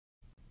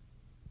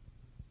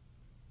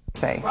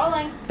say.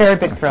 Rolling. Very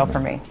big thrill for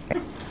me.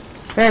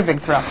 Very big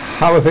thrill.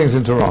 How are things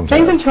in Toronto?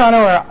 Things in Toronto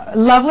are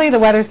lovely. The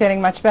weather's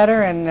getting much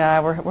better, and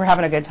we're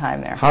having a good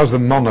time there. How's the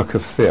monarch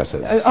of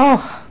theatres?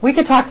 Oh, we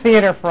could talk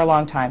theatre for a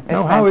long time.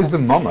 No, how is the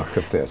monarch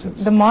of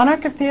theatres? The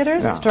monarch of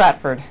theatres? Yeah.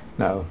 Stratford.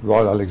 No,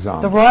 Royal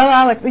Alexander. The Royal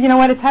Alex. You know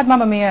what? It's had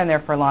Mamma Mia in there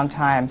for a long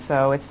time,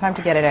 so it's time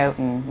to get it out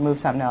and move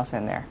something else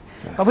in there.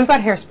 Yeah. But we've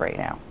got Hairspray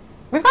now.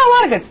 We've got a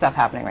lot of good stuff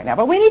happening right now.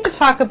 But we need to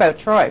talk about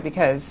Troy,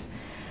 because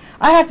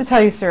I have to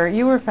tell you, sir,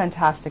 you were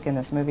fantastic in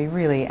this movie,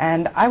 really.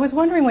 And I was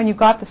wondering, when you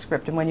got the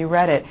script and when you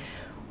read it,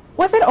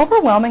 was it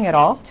overwhelming at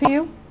all to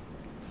you?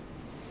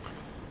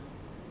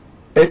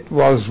 It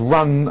was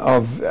one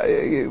of,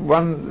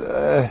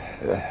 I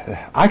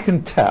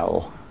can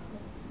tell,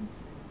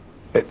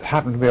 it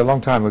happened to me a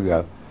long time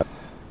ago,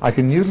 I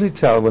can usually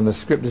tell when the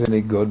script is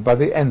any good by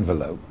the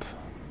envelope.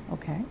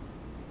 Okay.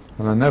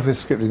 And I know if the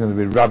script is going to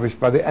be rubbish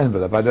by the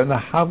envelope. I don't know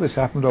how this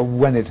happened or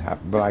when it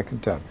happened, but I can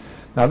tell.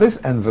 Now, this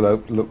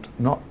envelope looked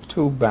not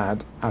too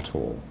bad at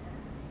all.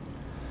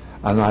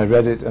 And I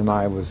read it and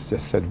I was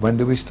just said, when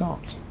do we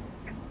start?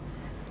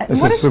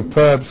 It's a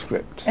superb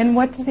script. And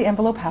what does the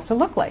envelope have to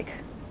look like?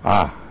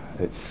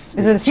 Is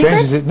it a secret?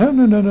 Changes it,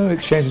 no.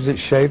 It changes its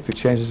shape, it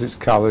changes its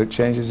colour, it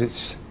changes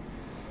its...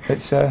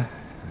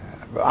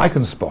 I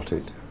can spot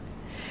it.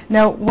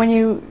 Now, when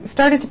you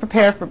started to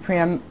prepare for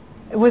Priam,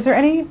 was there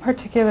any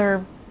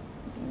particular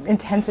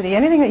intensity,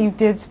 anything that you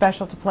did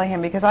special to play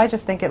him? Because I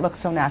just think it looks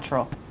so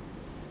natural.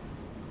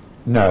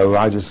 No,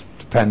 I just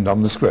depend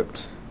on the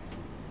script.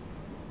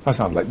 I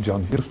sound like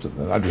John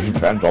Huston. I just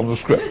depend on the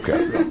script.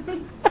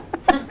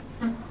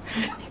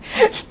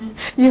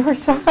 You were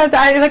so fun.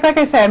 Like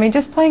I say, I mean,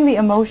 just playing the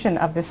emotion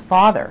of this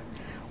father.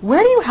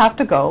 Where do you have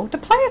to go to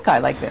play a guy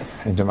like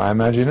this? Into my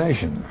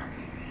imagination.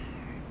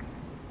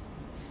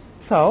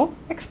 So,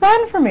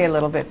 expand for me a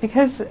little bit,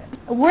 because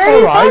where do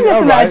you find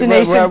this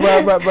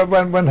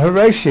imagination? When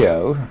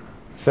Horatio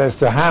says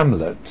to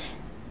Hamlet,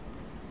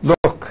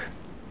 look,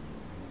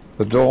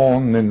 the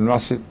dawn in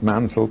russet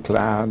mantle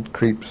clad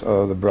creeps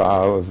o'er the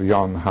brow of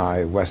yon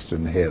high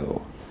western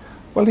hill.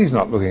 Well, he's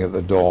not looking at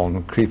the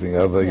dawn creeping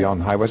over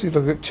yon high west. He's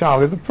looking at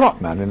Charlie the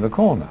prop man in the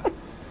corner.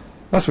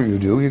 That's what you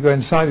do. You go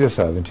inside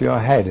yourself, into your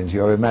head, into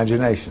your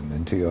imagination,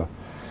 into your...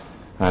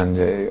 And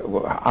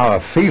our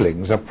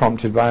feelings are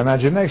prompted by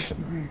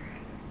imagination.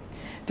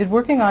 Did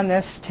working on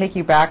this take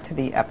you back to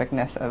the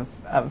epicness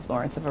of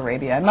Lawrence of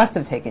Arabia? It must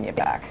have taken you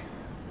back.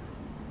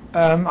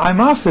 I'm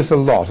asked this a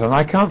lot, and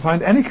I can't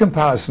find any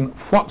comparison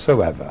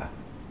whatsoever.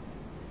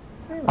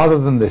 Really? Other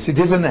than this. It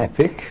is an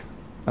epic,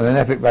 and an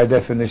epic by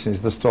definition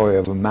is the story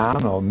of a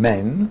man or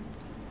men,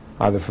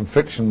 either from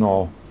fiction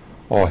or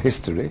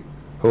history,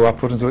 who are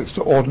put into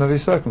extraordinary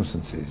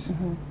circumstances.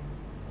 Mm-hmm.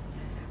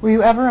 Were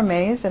you ever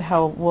amazed at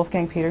how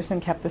Wolfgang Petersen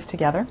kept this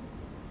together?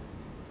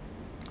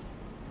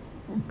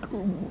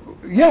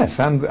 Yes,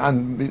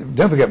 and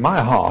don't forget, my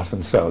heart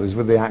and soul is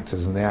with the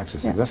actors and the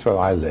actresses. Yeah. That's where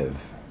I live.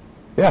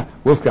 Yeah,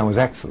 Wolfgang was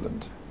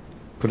excellent.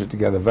 Put it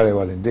together very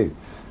well indeed.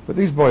 But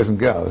these boys and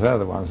girls, they're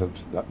the ones that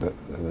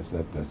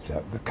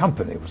the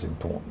company was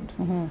important.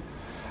 Mm-hmm.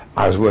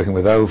 I was working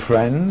with old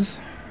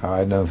friends, who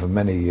I'd known for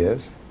many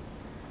years,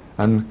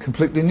 and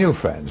completely new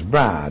friends,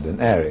 Brad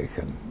and Eric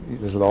and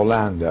little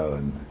Orlando,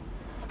 and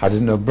I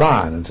didn't know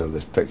Brian until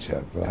this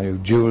picture, but I knew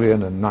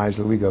Julian and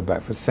Nigel. We go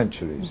back for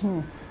centuries.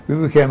 Mm-hmm.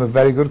 We became a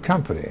very good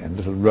company, and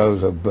little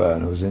Rose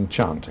O'Byrne, who was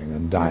enchanting,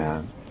 and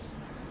Diane. Yes.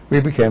 We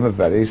became a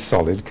very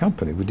solid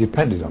company. We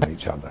depended on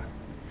each other.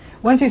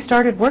 Once you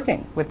started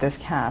working with this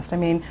cast, I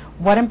mean,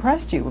 what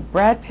impressed you?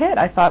 Brad Pitt,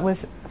 I thought,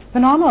 was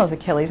phenomenal as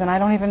Achilles, and I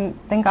don't even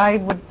think I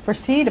would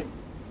foresee to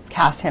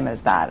cast him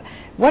as that.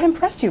 What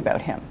impressed you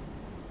about him?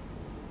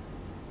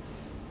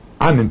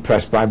 I'm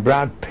impressed by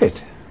Brad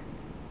Pitt.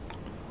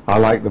 I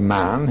like the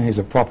man. He's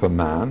a proper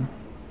man.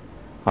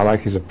 I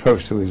like his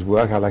approach to his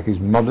work. I like his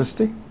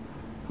modesty.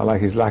 I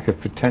like his lack of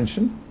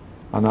pretension.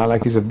 And I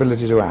like his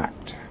ability to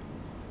act.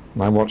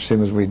 And I watched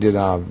him as we did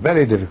our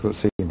very difficult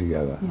scene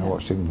together. Yeah. I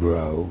watched him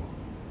grow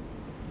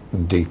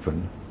and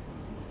deepen.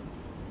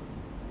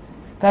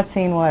 That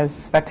scene was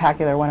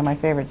spectacular, one of my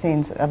favorite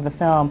scenes of the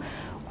film.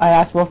 I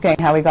asked Wolfgang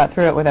how he got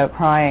through it without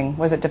crying.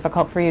 Was it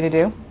difficult for you to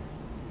do?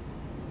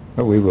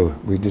 But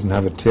we didn't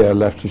have a tear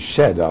left to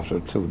shed after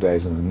 2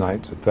 days and a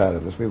night, the pair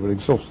of us. We were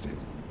exhausted.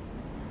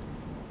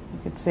 You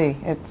could see.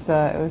 It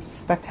was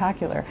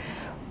spectacular.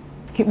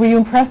 Were you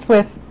impressed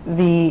with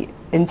the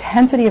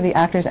intensity of the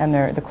actors and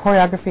the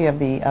choreography of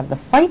the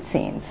fight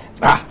scenes?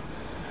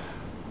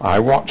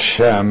 I've watched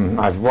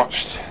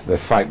the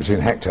fight between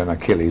Hector and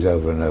Achilles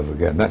over and over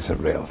again. That's a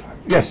real thing.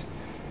 Yes,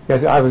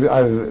 yes.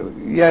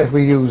 Yes,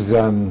 we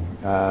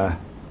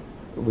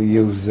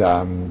use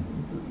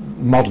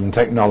modern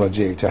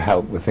technology to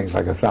help with things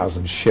like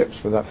 1,000 ships,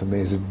 but that for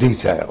me is a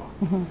detail.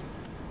 Mm-hmm.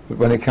 But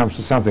when it comes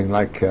to something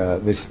like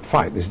this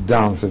fight, this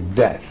dance of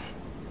death,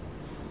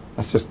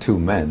 that's just two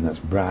men. That's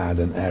Brad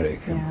and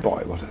Eric. Yeah. And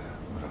boy, what a...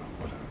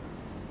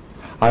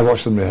 I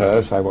watched them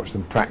rehearse, I watched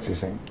them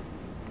practicing,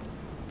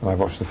 and I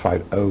watched the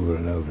fight over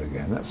and over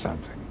again. That's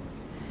something.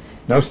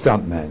 No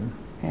stunt men,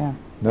 yeah.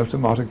 No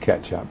tomato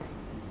ketchup,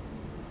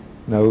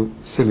 No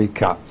silly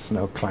cuts,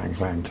 no clang,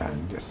 clang,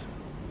 clang, just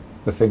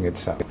the thing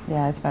itself.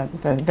 Yeah, it's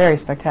very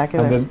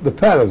spectacular. And the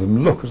pair of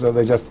them look as though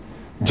they just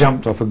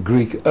jumped off a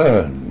Greek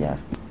urn.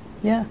 Yes.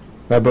 Yeah.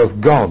 They're both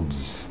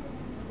gods.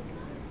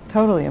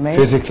 Totally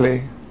amazing.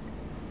 Physically,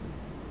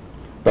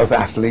 both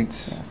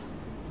athletes. Yes.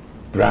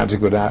 Brad's a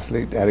good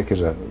athlete. Eric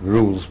is a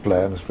rules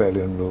player, an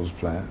Australian rules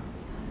player.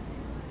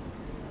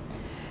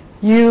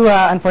 You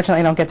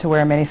unfortunately don't get to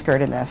wear a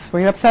miniskirt in this. Were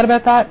you upset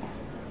about that?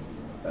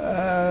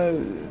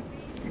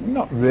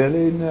 Not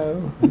really,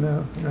 no.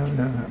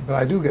 But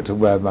I do get to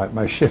wear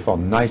my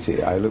chiffon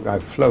nightie. I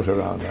float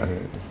around.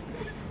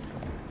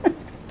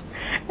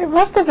 It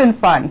must have been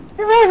fun.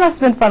 It really must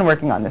have been fun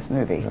working on this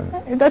movie.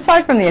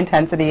 Aside from the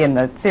intensity and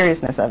the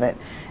seriousness of it,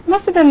 it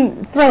must have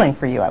been thrilling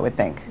for you, I would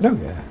think. No,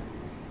 yeah.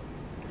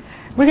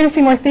 We're going to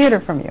see more theater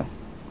from you.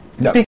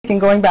 No. Speaking,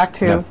 going back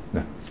to...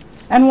 No.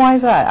 And why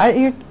is that?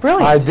 You're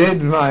brilliant.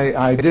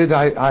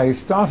 I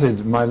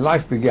started, my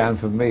life began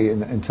for me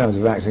in terms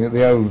of acting at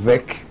the Old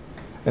Vic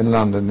in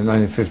London in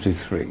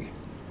 1953.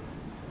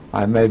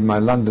 I made my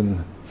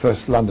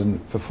first London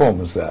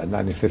performance there in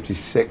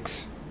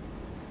 1956.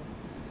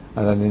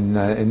 And then in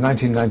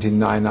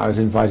 1999 I was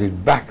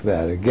invited back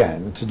there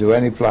again to do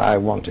any play I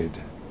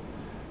wanted.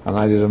 And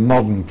I did a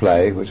modern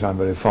play, which I'm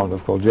very fond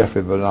of, called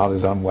Geoffrey Bernard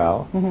is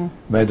Unwell. Mm-hmm.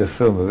 Made a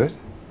film of it.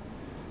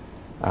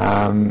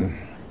 And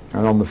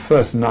on the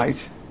first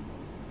night,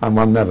 and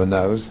one never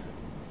knows,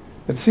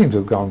 it seemed to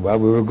have gone well.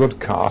 We were a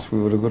good cast, we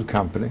were a good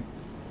company.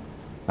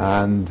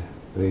 And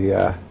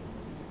the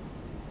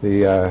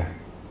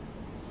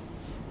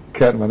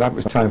curtain, when that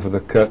was time for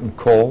the curtain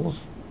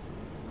calls,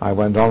 I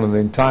went on and the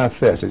entire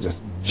theatre just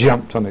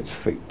jumped on its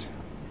feet.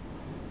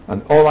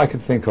 And all I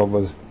could think of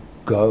was,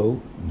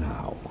 go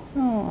now.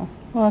 Oh,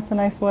 well, that's a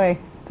nice way.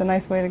 It's a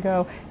nice way to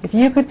go. If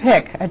you could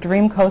pick a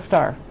dream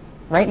co-star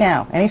right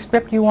now, any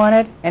script you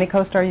wanted, any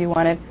co-star you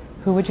wanted,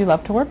 who would you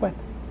love to work with?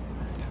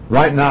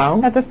 Right now?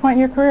 At this point in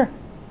your career?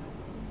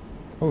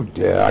 Oh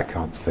dear, I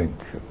can't think.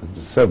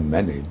 There's so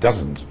many,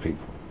 dozens of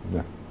people.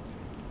 Yeah.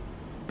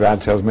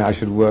 Brad tells me I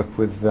should work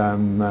with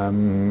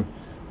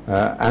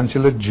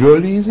Angela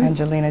Jolie, is it?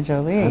 Angelina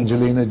Jolie.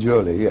 Angelina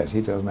Jolie, yes.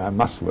 He tells me I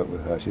must work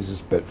with her. She's a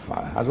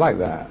spitfire. I'd like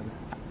that.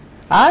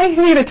 I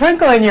see the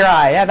twinkle in your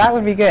eye. Yeah, that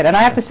would be good. And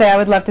I have to say, I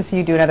would love to see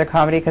you do another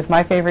comedy, because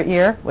my favorite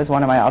year was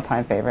one of my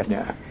all-time favorites.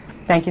 Yeah.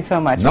 Thank you so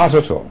much. Not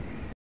at all.